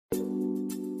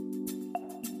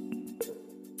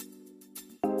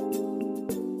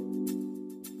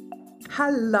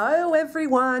Hello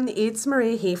everyone, it's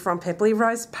Maria here from Pepperly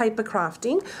Rose Paper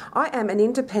Crafting. I am an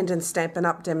independent Stampin'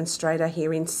 Up demonstrator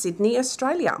here in Sydney,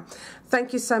 Australia.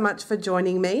 Thank you so much for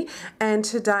joining me, and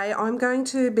today I'm going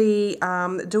to be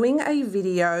doing a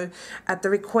video at the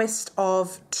request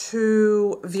of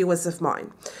two viewers of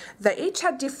mine. They each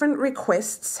had different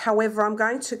requests, however I'm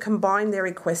going to combine their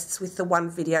requests with the one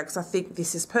video because I think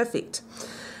this is perfect.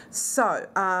 So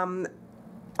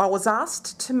I was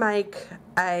asked to make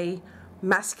a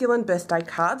masculine birthday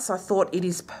card, so I thought it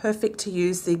is perfect to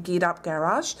use the Geared Up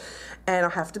Garage, and I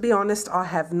have to be honest, I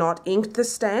have not inked the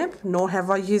stamp nor have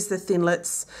I used the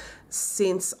thinlits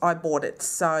since I bought it,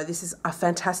 so this is a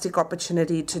fantastic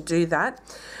opportunity to do that.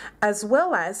 As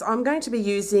well as I'm going to be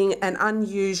using an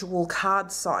unusual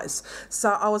card size,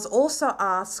 so I was also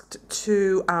asked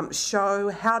to show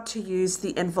how to use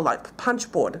the envelope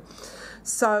punch board.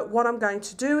 So what I'm going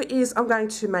to do is I'm going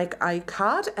to make a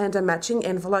card and a matching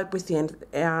envelope with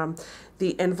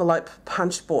the envelope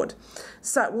punch board.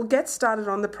 So we'll get started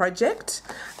on the project.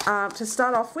 To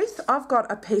start off with, I've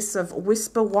got a piece of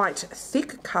Whisper White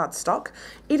thick cardstock.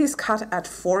 It is cut at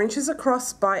 4 inches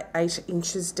across by 8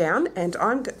 inches down, and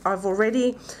I've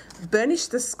already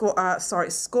burnished the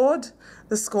scored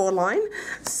the score line.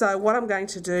 So what I'm going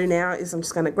to do now is I'm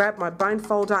just going to grab my bone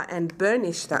folder and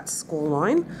burnish that score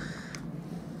line.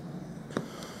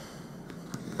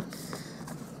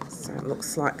 So it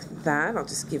looks like that. I'll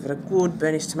just give it a good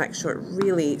burnish to make sure it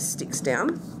really sticks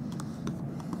down.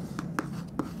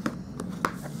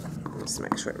 Just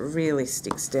make sure it really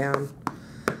sticks down.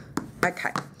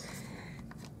 Okay.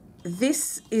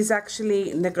 This is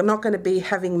actually not going to be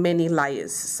having many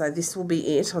layers, so this will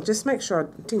be it. I'll just make sure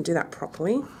I didn't do that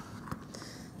properly.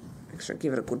 Make sure I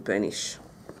give it a good burnish.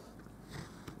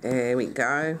 There we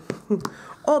go.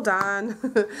 All done.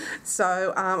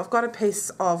 So I've got a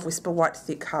piece of Whisper White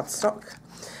thick cardstock,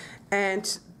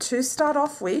 and to start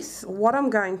off with, what I'm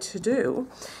going to do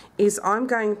is I'm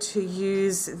going to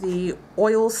use the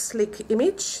oil slick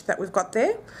image that we've got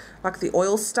there, like the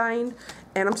oil stain,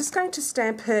 and I'm just going to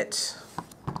stamp it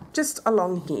just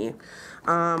along here,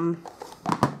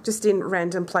 just in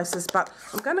random places, but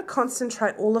I'm going to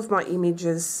concentrate all of my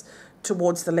images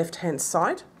towards the left hand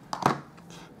side.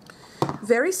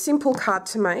 Very simple card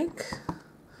to make,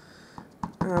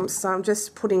 so I'm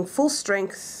just putting full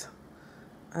strength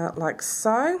like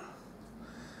so.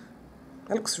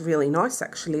 That looks really nice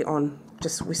actually on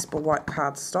just Whisper White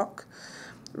cardstock.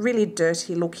 Really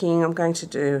dirty looking. I'm going to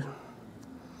do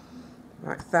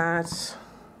like that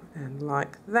and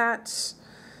like that,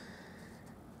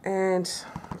 and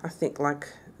I think like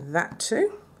that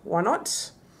too. Why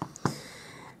not?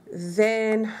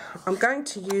 Then I'm going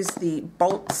to use the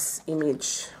bolts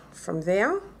image from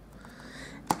there,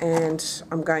 and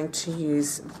I'm going to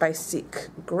use basic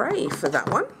grey for that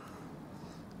one.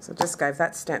 So I just gave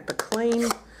that stamp a clean,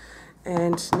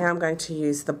 and now I'm going to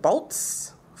use the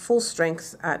bolts full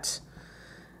strength at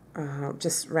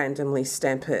just randomly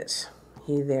stamp it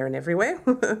here, there and everywhere.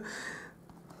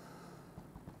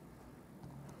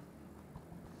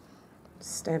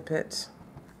 Stamp it.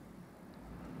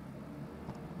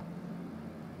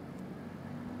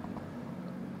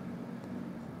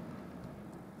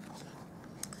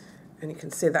 And you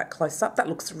can see that close up. That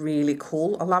looks really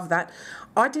cool. I love that.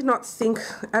 I did not think,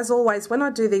 as always, when I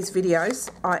do these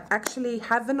videos, I actually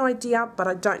have an idea, but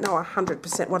I don't know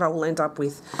 100% what I will end up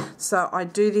with. So I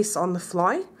do this on the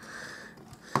fly.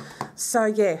 So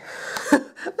yeah,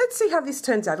 let's see how this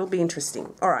turns out. It'll be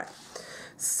interesting. All right.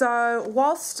 So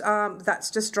whilst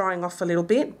that's just drying off a little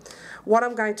bit, what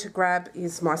I'm going to grab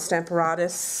is my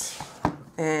Stamparatus,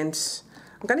 and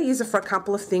I'm going to use it for a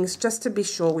couple of things just to be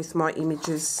sure with my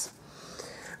images.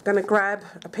 I'm going to grab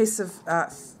a piece of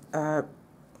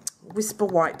Whisper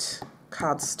White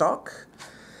cardstock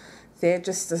there,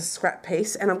 just a scrap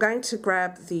piece, and I'm going to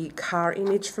grab the car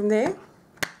image from there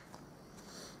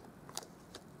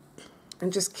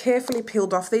and just carefully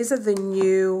peeled off. These are the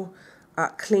new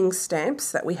cling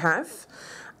stamps that we have,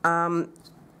 and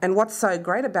what's so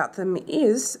great about them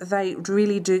is they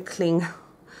really do cling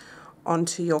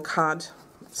onto your card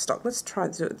stock. Let's try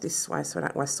to do it this way so I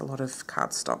don't waste a lot of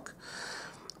cardstock.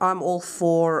 I'm all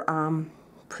for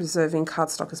preserving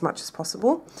cardstock as much as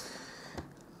possible.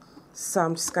 So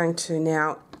I'm just going to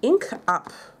now ink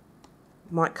up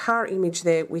my car image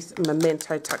there with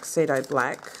Memento Tuxedo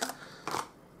Black.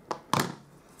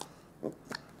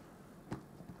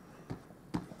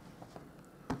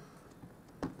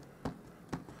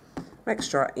 Make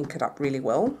sure I ink it up really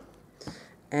well.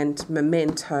 And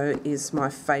Memento is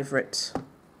my favourite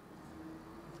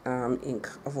ink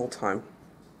of all time.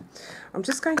 I'm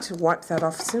just going to wipe that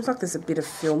off. It seems like there's a bit of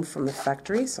film from the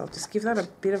factory, so I'll just give that a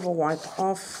bit of a wipe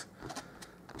off,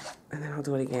 and then I'll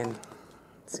do it again.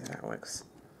 Let's see how that works.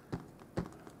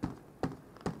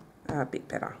 A bit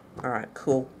better. Alright,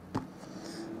 cool.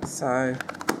 So,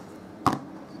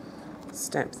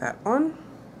 stamp that on.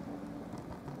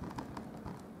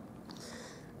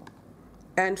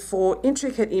 And for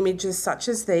intricate images such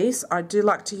as these, I do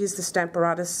like to use the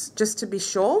Stamparatus just to be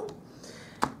sure.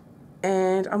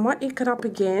 And I might ink it up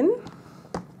again.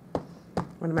 I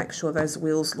want to make sure those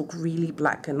wheels look really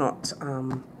black and not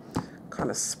kind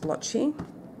of splotchy.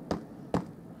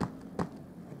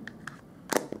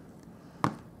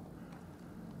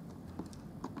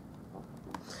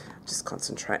 Just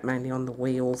concentrate mainly on the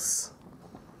wheels.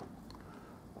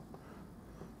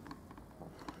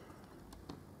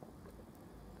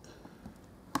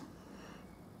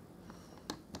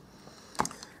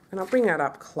 And I'll bring that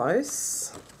up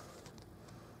close.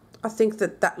 I think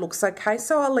that that looks okay,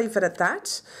 so I'll leave it at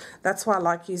that. That's why I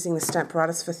like using the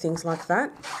Stamparatus for things like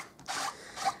that.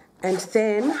 And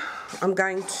then I'm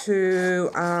going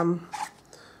to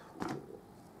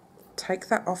take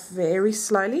that off very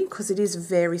slowly because it is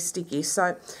very sticky.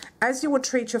 So as you would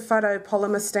treat your photo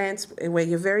polymer stamps where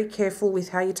you're very careful with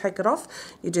how you take it off,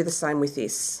 you do the same with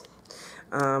this.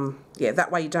 Yeah,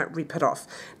 that way you don't rip it off.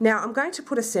 Now I'm going to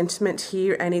put a sentiment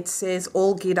here, and it says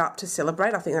all geared up to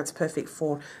celebrate. I think that's perfect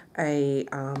for a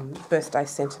birthday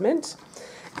sentiment.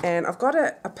 And I've got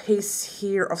a piece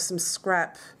here of some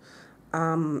scrap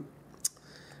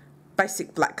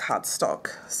basic black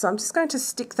cardstock. So I'm just going to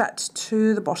stick that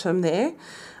to the bottom there.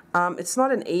 It's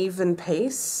not an even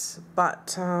piece,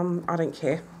 but I don't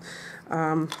care.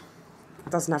 It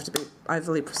doesn't have to be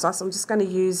overly precise. I'm just going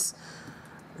to use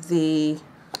the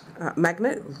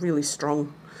magnet, really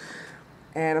strong,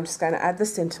 and I'm just going to add the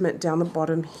sentiment down the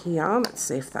bottom here. Let's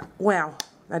see if that, wow,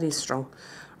 that is strong.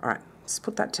 Alright, let's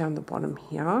put that down the bottom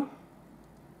here.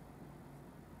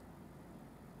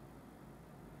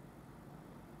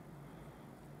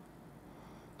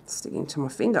 It's sticking to my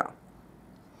finger.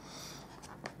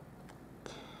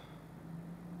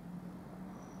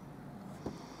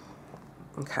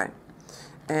 Okay,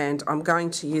 and I'm going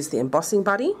to use the embossing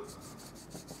buddy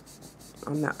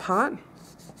on that part.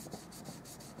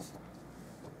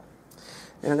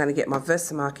 Then I'm going to get my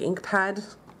Versamark ink pad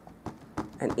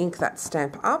and ink that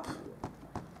stamp up.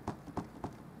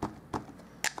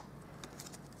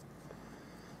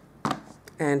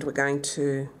 And we're going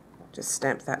to just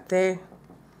stamp that there.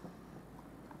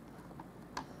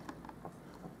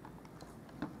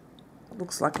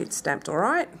 Looks like it's stamped all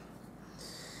right.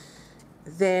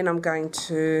 Then I'm going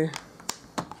to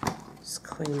just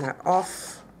clean that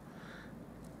off.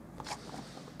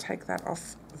 Take that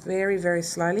off very, very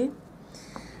slowly.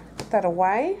 Put that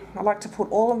away. I like to put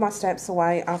all of my stamps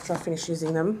away after I finish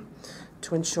using them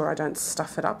to ensure I don't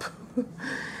stuff it up.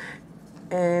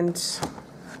 And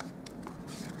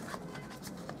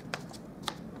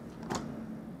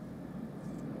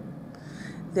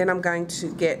then I'm going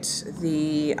to get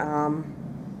the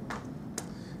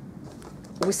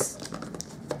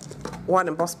white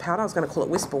emboss powder. I was going to call it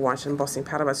Whisper White embossing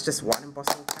powder, but it's just white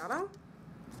embossing powder.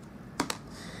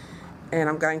 And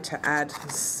I'm going to add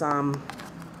some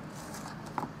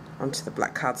onto the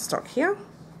black cardstock here.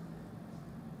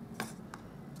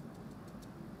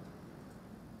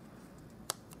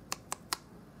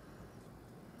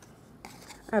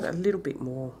 Add a little bit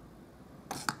more.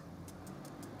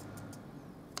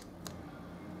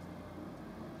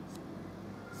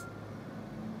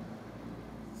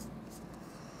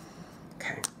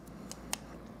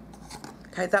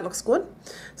 Okay, that looks good.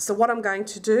 So what I'm going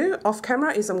to do off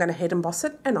camera is I'm going to head emboss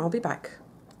it, and I'll be back.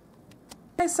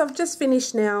 Okay, so I've just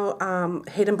finished now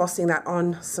head embossing that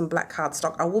on some black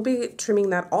cardstock. I will be trimming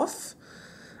that off,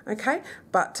 okay,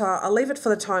 but I'll leave it for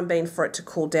the time being for it to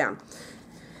cool down.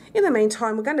 In the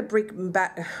meantime, we're going to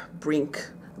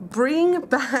bring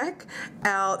back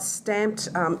our stamped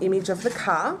image of the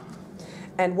car.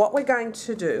 And what we're going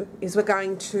to do is we're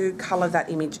going to colour that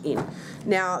image in.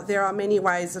 Now, there are many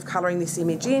ways of colouring this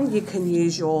image in. You can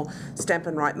use your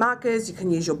Stampin' Write markers, you can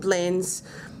use your blends,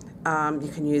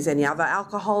 you can use any other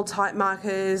alcohol type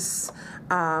markers,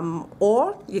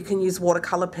 or you can use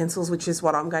watercolour pencils, which is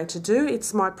what I'm going to do.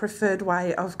 It's my preferred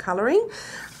way of colouring.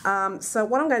 So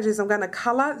what I'm going to do is I'm going to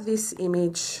colour this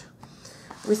image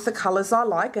with the colours I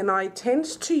like, and I tend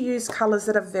to use colours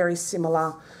that are very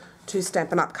similar to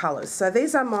Stampin' Up colours. So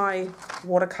these are my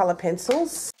watercolour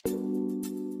pencils.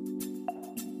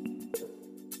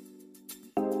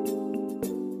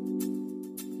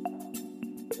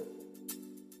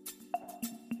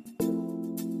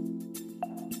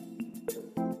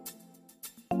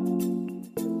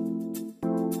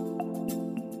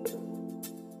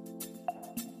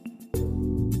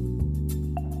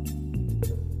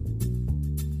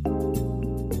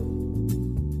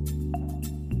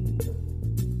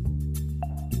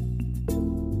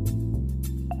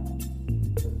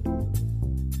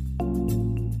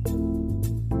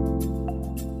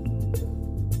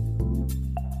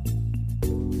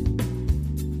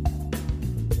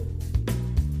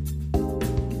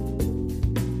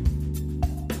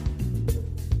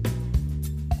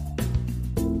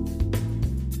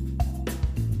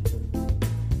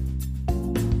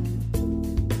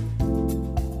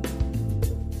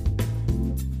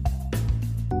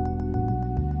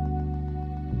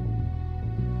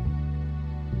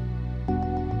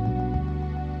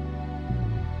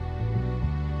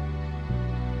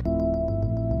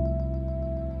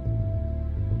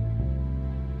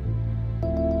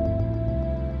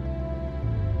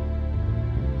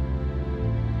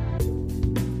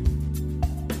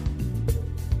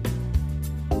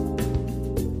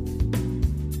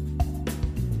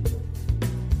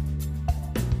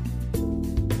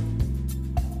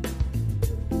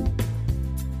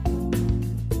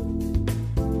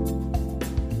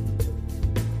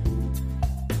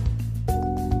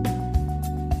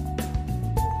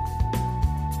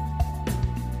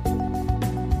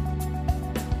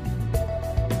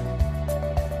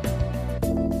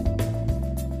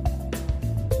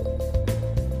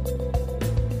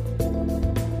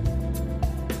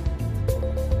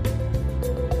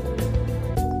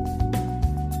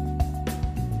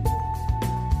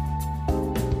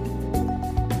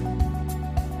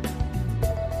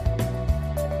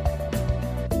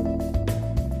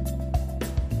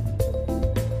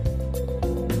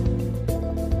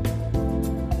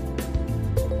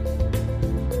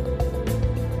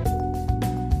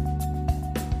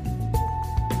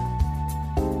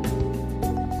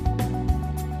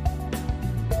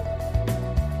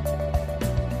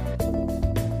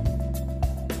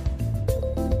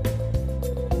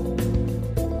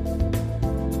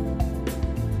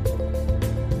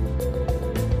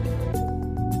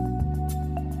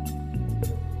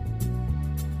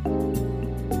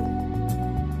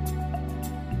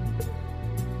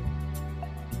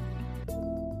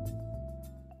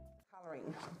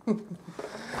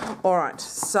 Alright,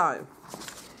 so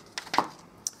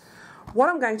what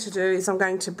I'm going to do is I'm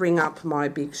going to bring up my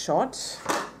Big Shot.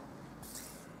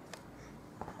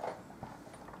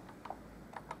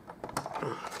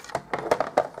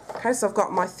 Okay, so I've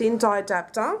got my thin die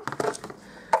adapter.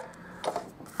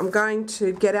 I'm going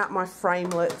to get out my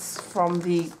framelits from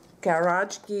the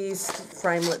Garage Gears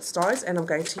framelits dies, and I'm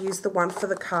going to use the one for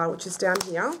the car, which is down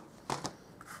here.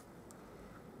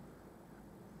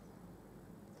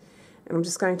 And I'm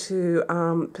just going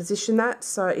to position that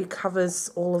so it covers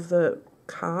all of the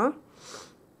car.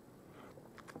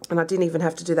 And I didn't even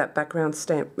have to do that background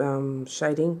stamp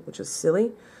shading, which is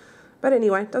silly. But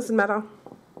anyway, doesn't matter,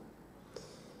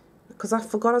 because I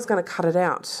forgot I was going to cut it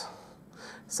out.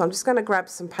 So I'm just going to grab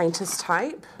some painter's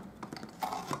tape.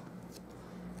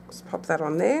 Just pop that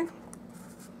on there.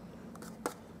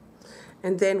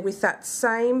 And then with that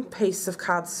same piece of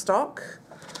cardstock,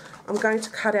 I'm going to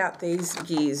cut out these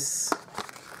gears.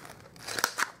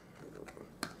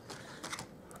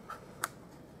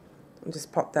 And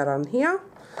just pop that on here.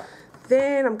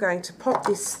 Then I'm going to pop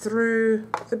this through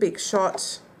the Big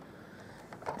Shot,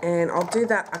 and I'll do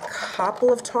that a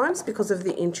couple of times because of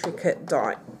the intricate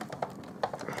die.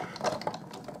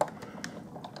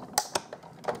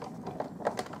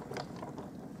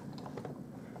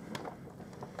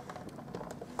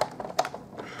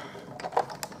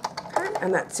 Okay,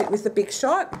 and that's it with the Big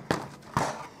Shot.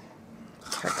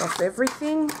 Take off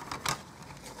everything.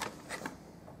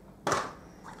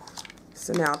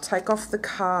 So now I'll take off the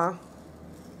car.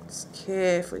 Just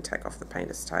carefully take off the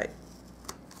painter's tape.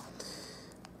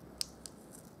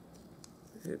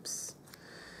 Oops.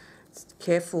 Just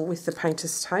careful with the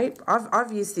painter's tape.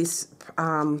 I've used this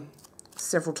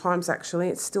several times actually.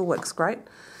 It still works great.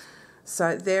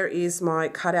 So there is my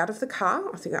cutout of the car.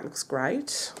 I think that looks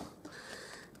great.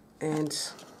 And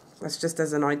that's just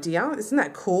as an idea. Isn't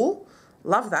that cool?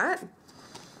 Love that.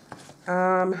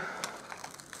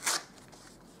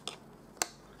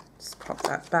 Just pop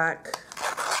that back.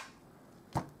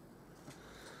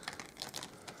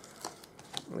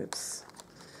 Oops.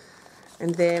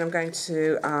 And then I'm going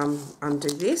to undo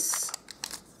this.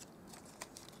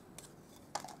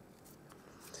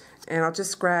 And I'll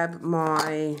just grab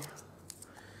my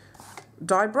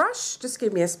die brush. Just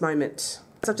give me a moment.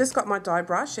 So I've just got my die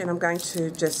brush, and I'm going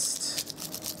to just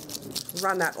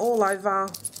run that all over.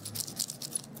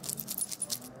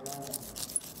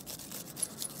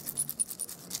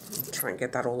 Try and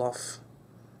get that all off.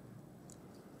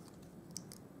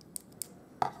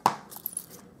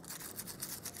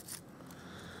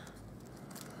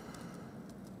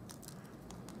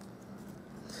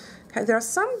 Okay, there are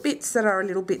some bits that are a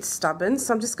little bit stubborn,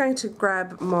 so I'm just going to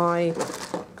grab my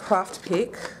craft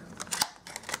pick,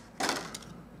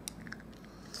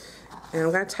 and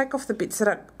I'm going to take off the bits that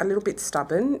are a little bit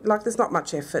stubborn. Like, there's not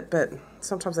much effort, but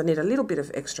sometimes I need a little bit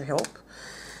of extra help.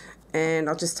 And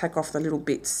I'll just take off the little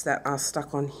bits that are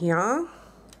stuck on here.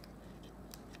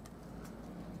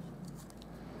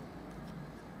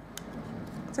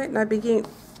 That's it, no biggie,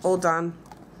 all done.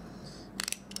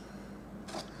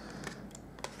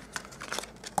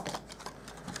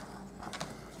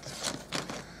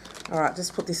 Alright,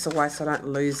 just put this away so I don't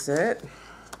lose it.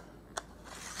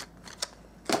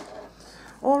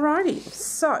 Alrighty,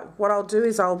 so what I'll do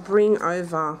is I'll bring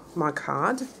over my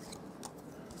card.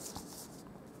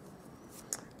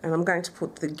 And I'm going to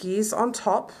put the gears on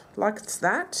top like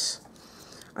that.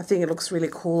 I think it looks really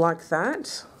cool like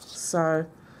that. So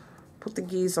put the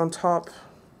gears on top.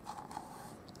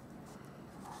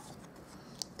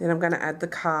 Then I'm going to add the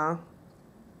car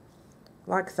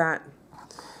like that.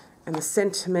 And the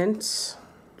sentiment,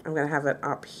 I'm going to have it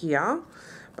up here,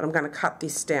 but I'm going to cut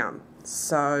this down.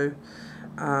 So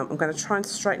I'm going to try and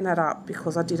straighten that up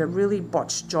because I did a really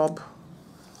botched job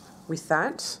with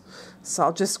that. So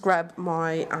I'll just grab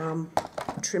my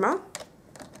trimmer,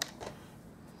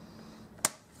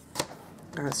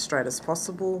 go as straight as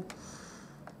possible.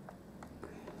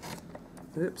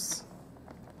 Oops.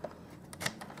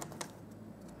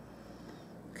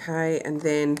 Okay, and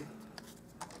then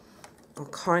I'll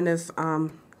kind of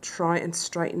try and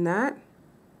straighten that.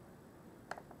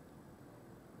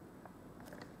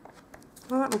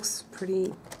 Well, that looks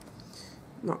pretty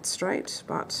not straight,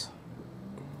 but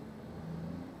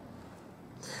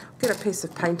I'll get a piece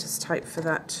of painter's tape for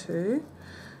that too.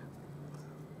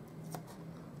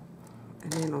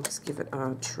 And then I'll just give it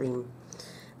a trim.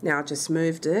 Now I just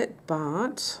moved it,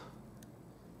 but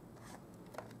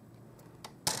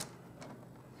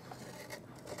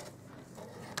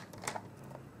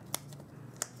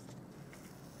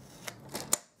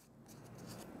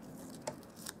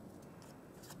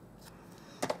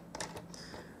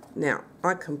now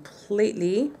I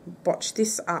completely botched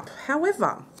this up.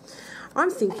 However, I'm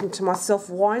thinking to myself,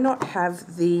 why not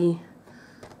have the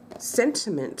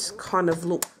sentiment kind of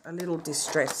look a little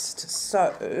distressed?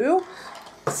 So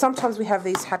sometimes we have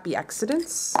these happy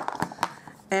accidents,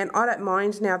 and I don't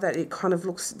mind now that it kind of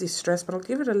looks distressed, but I'll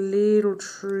give it a little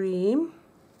trim.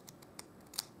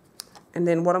 And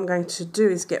then what I'm going to do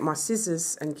is get my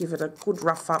scissors and give it a good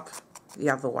rough up the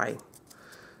other way,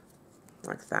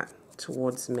 like that,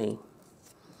 towards me.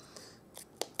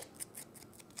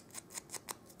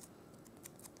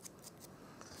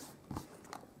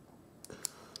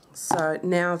 So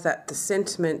now that the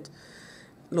sentiment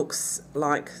looks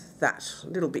like that, a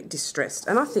little bit distressed,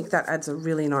 and I think that adds a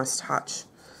really nice touch.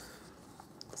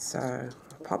 So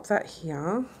I'll pop that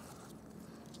here.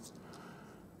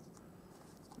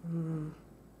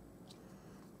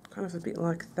 Kind of a bit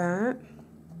like that.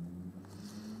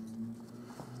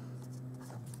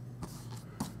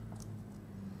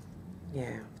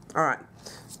 Yeah, all right.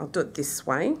 I'll do it this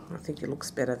way. I think it looks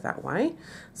better that way.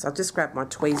 So I'll just grab my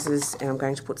tweezers and I'm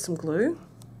going to put some glue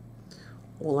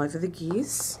all over the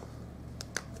gears.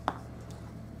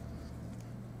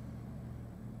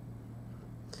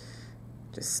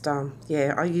 Just,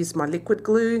 yeah, I use my liquid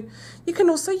glue. You can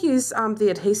also use the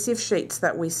adhesive sheets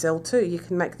that we sell too. You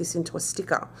can make this into a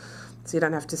sticker. So you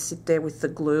don't have to sit there with the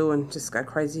glue and just go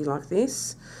crazy like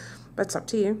this. But it's up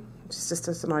to you. It's just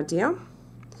as an idea.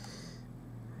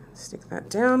 Stick that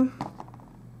down,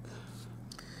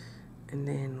 and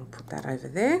then we'll put that over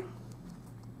there.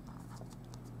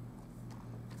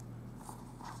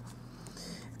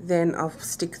 Then I'll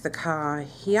stick the car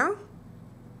here,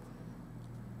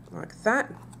 like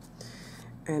that,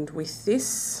 and with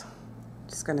this,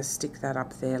 just going to stick that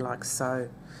up there like so.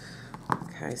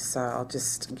 Okay, so I'll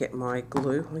just get my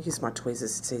glue. I'll use my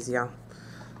tweezers, it's easier.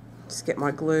 Just get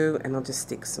my glue, and I'll just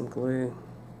stick some glue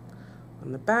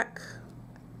on the back.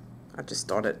 I just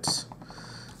dot it.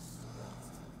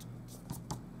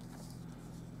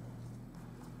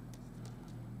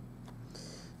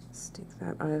 Stick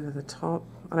that over the top.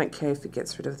 I don't care if it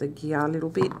gets rid of the gear a little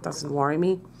bit, it doesn't worry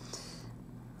me.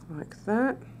 Like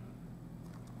that.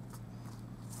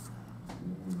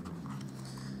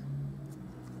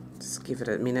 Just give it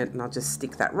a minute and I'll just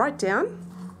stick that right down.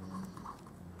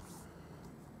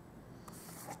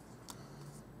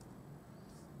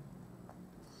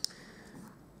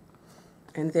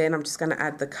 And then I'm just going to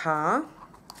add the car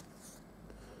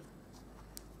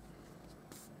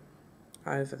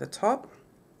over the top.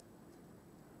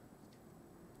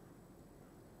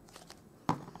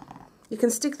 You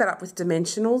can stick that up with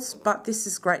dimensionals, but this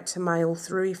is great to mail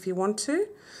through if you want to.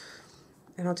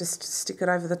 And I'll just stick it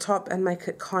over the top and make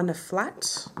it kind of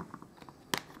flat.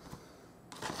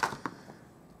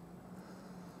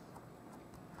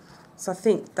 So I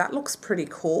think that looks pretty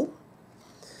cool.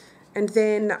 And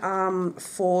then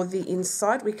for the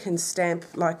inside, we can stamp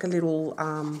like a little,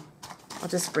 I'll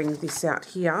just bring this out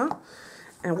here.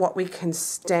 And what we can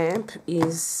stamp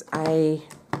is we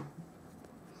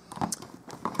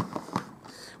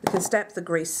can stamp the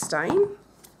grease stain.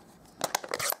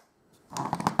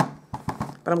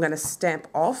 But I'm going to stamp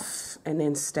off and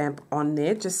then stamp on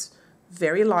there, just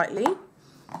very lightly.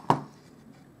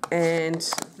 And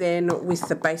then with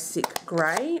the basic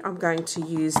grey, I'm going to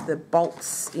use the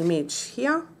bolts image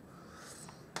here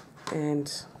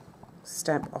and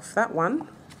stamp off that one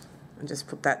and just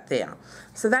put that there.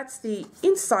 So that's the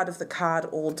inside of the card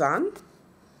all done.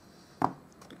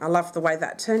 I love the way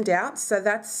that turned out. So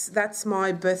that's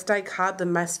my birthday card, the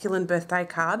masculine birthday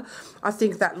card. I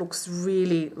think that looks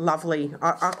really lovely.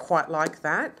 I quite like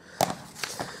that.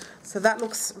 So that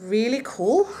looks really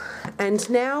cool. And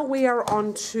now we are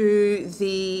on to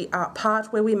the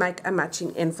part where we make a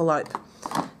matching envelope.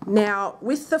 Now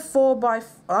with the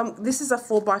this is a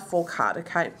 4x4 card,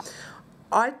 okay?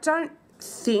 I don't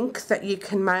think that you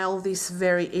can mail this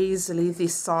very easily,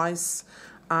 this size,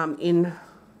 in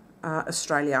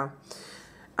Australia.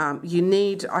 You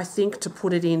need, I think, to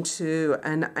put it into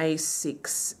an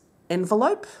A6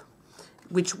 envelope,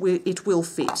 which it will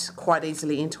fit quite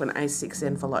easily into an A6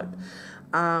 envelope.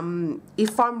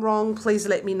 If I'm wrong, please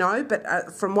let me know,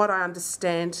 but from what I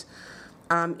understand,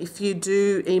 if you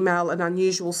do email an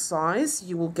unusual size,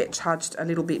 you will get charged a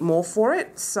little bit more for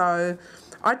it. So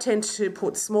I tend to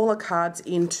put smaller cards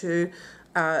into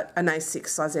an A6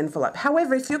 size envelope.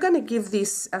 However, if you're going to give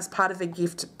this as part of a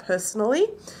gift personally,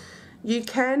 you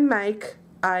can make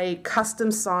a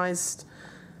custom sized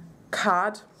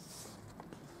card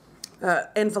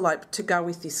envelope to go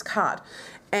with this card.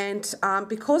 And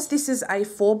because this is a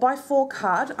 4x4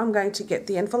 card, I'm going to get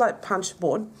the envelope punch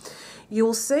board. You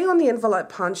will see on the envelope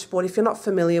punch board, if you're not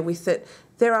familiar with it,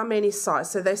 there are many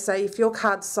sizes. So they say if your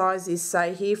card size is,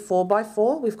 say here,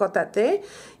 4x4, we've got that there,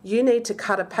 you need to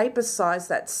cut a paper size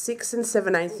that's 6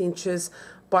 7/8 inches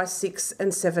by 6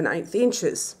 7/8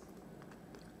 inches.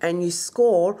 And you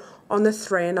score on the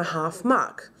 3.5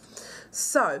 mark.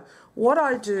 So what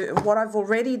I've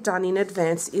already done in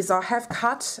advance is I have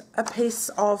cut a piece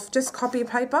of just copy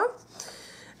paper,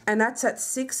 and that's at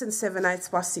 6 7/8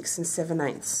 by 6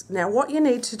 7/8. Now what you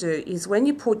need to do is when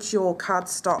you put your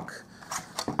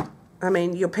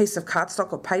your piece of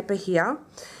cardstock or paper here,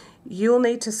 you'll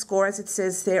need to score, as it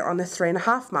says there, on the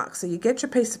 3.5 mark. So you get your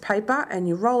piece of paper and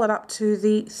you roll it up to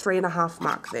the 3.5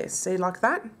 mark there. See, like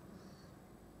that?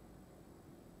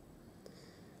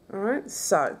 Alright,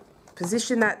 so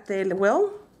position that there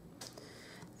well.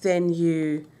 Then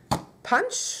you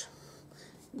punch,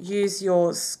 use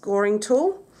your scoring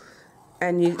tool,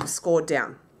 and you score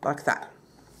down like that.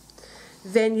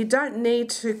 Then you don't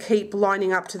need to keep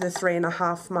lining up to the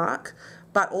 3.5 mark,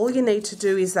 but all you need to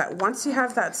do is that once you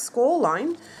have that score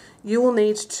line, you will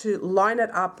need to line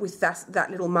it up with that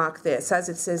little mark there. So as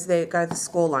it says there, go the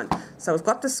score line. So we've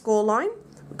got the score line,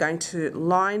 we're going to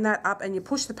line that up, and you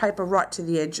push the paper right to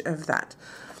the edge of that.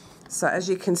 So as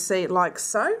you can see, like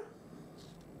so,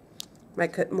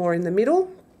 make it more in the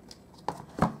middle.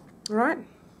 All right,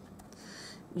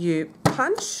 you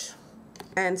punch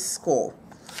and score.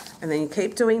 And then you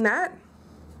keep doing that,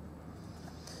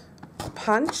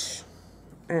 punch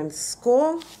and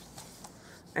score,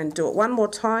 and do it one more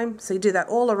time. So you do that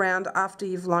all around after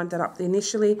you've lined that up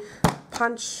initially,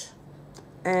 punch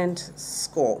and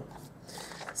score.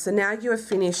 So now you are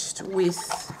finished with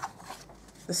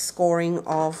the scoring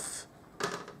of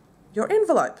your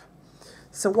envelope.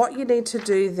 So what you need to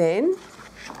do then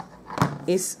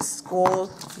is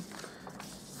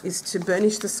to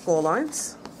burnish the score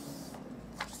lines.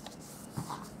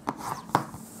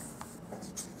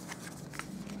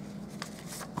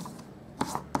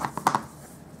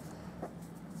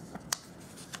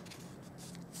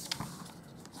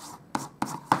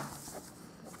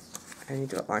 And you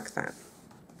do it like that.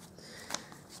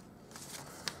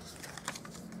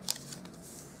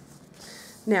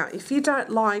 Now, if you don't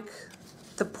like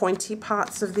the pointy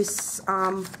parts of this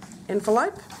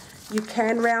envelope, you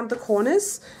can round the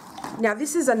corners. Now,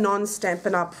 this is a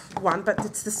non-Stampin' Up one, but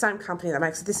it's the same company that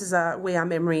makes it. This is a We Are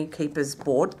Memory Keepers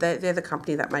board. They're the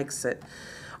company that makes it.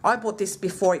 I bought this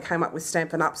before it came up with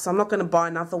Stampin' Up, so I'm not going to buy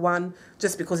another one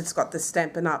just because it's got the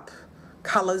Stampin' Up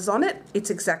colours on it.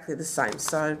 It's exactly the same.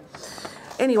 So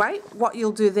anyway, what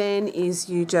you'll do then is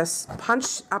you just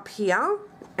punch up here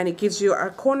and it gives you a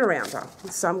corner rounder.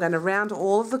 So I'm going to round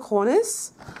all of the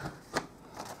corners.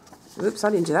 Oops, I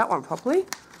didn't do that one properly.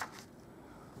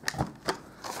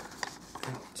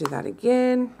 Do that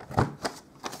again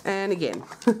and again.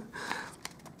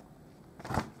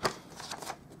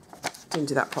 Didn't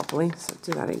do that properly, so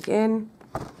do that again.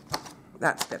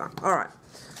 That's better. All right,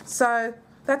 so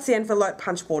that's the envelope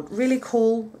punch board. Really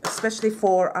cool, especially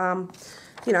for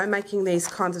you know, making these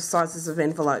kinds of sizes of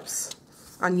envelopes,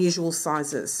 unusual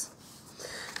sizes.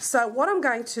 So what I'm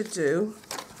going to do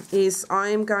is I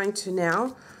am going to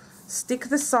now stick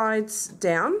the sides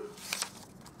down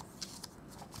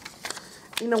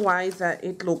in a way that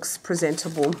it looks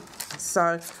presentable. So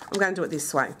I'm going to do it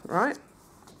this way, right?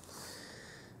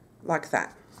 Like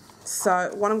that.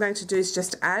 So what I'm going to do is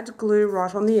just add glue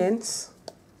right on the ends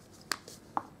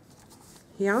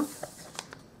here.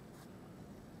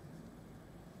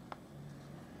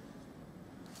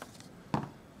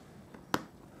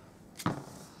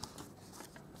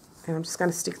 And I'm just going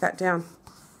to stick that down.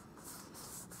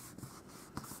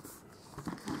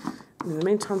 In the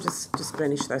meantime, just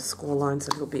burnish those score lines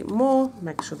a little bit more,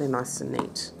 make sure they're nice and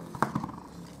neat.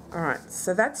 Alright,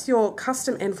 so that's your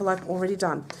custom envelope already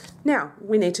done. Now,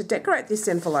 we need to decorate this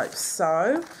envelope. So,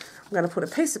 I'm going to put a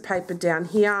piece of paper down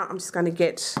here. I'm just going to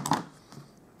get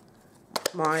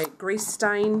my grease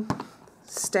stain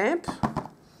stamp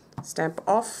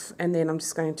off, and then I'm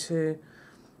just going to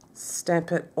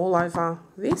stamp it all over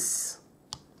this,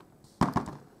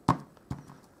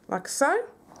 like so.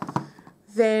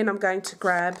 Then I'm going to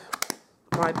grab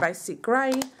my basic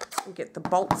grey and get the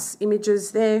bolts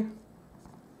images there.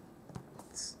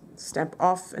 Stamp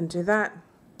off and do that.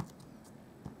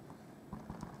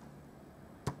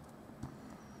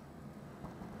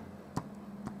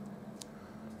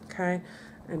 Okay,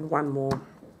 and one more.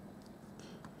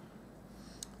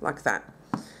 Like that.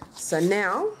 So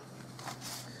now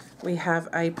we have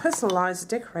a personalised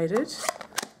decorated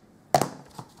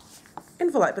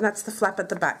envelope, and that's the flap at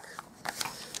the back.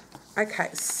 Okay,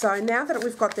 so now that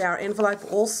we've got our envelope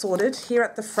all sorted, here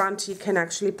at the front you can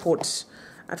actually put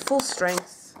at full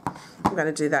strength, I'm going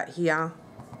to do that here,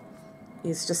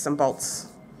 is just some bolts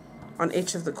on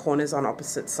each of the corners on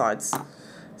opposite sides.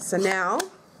 So now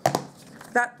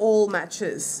that all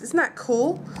matches. Isn't that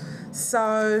cool?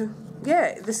 So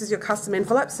yeah, this is your custom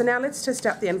envelope. So now let's test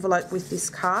out the envelope with this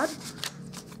card,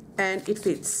 and it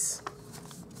fits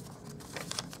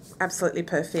absolutely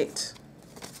perfect.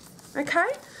 Okay,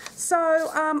 so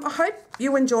I hope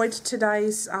you enjoyed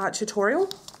today's tutorial.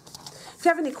 If you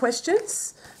have any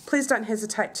questions, please don't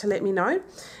hesitate to let me know.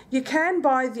 You can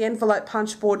buy the envelope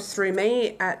punch board through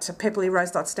me at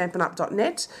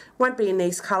pepperlyrose.stampinup.net. Won't be in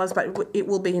these colours, but it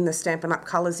will be in the Stampin' Up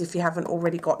colours if you haven't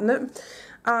already gotten it.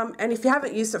 And if you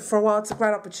haven't used it for a while, it's a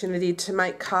great opportunity to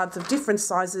make cards of different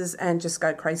sizes and just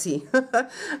go crazy,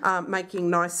 making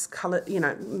nice colour,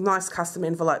 nice custom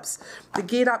envelopes. The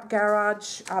Geared Up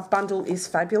Garage bundle is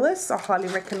fabulous. I highly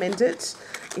recommend it.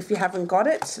 If you haven't got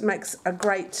it, it makes a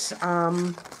great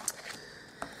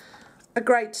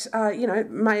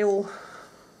male,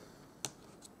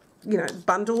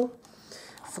 bundle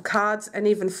for cards, and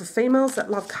even for females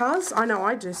that love cars. I know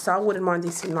I do, so I wouldn't mind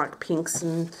this in like pinks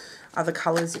and other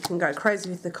colours. You can go crazy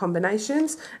with the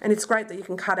combinations, and it's great that you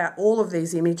can cut out all of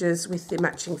these images with the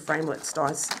matching framelits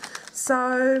dies.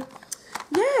 So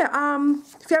yeah,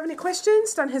 if you have any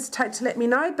questions, don't hesitate to let me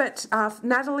know. But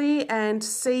Natalie and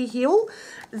C Hill,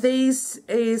 this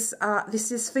is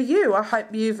for you. I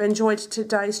hope you've enjoyed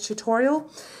today's tutorial.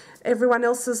 Everyone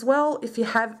else as well, if you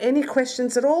have any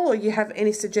questions at all, or you have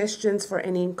any suggestions for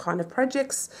any kind of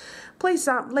projects, please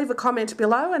leave a comment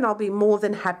below and I'll be more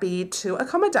than happy to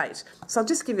accommodate. So I'll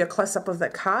just give you a close-up of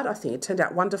that card. I think it turned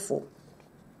out wonderful.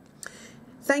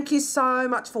 Thank you so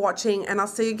much for watching, and I'll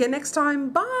see you again next time.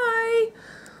 Bye!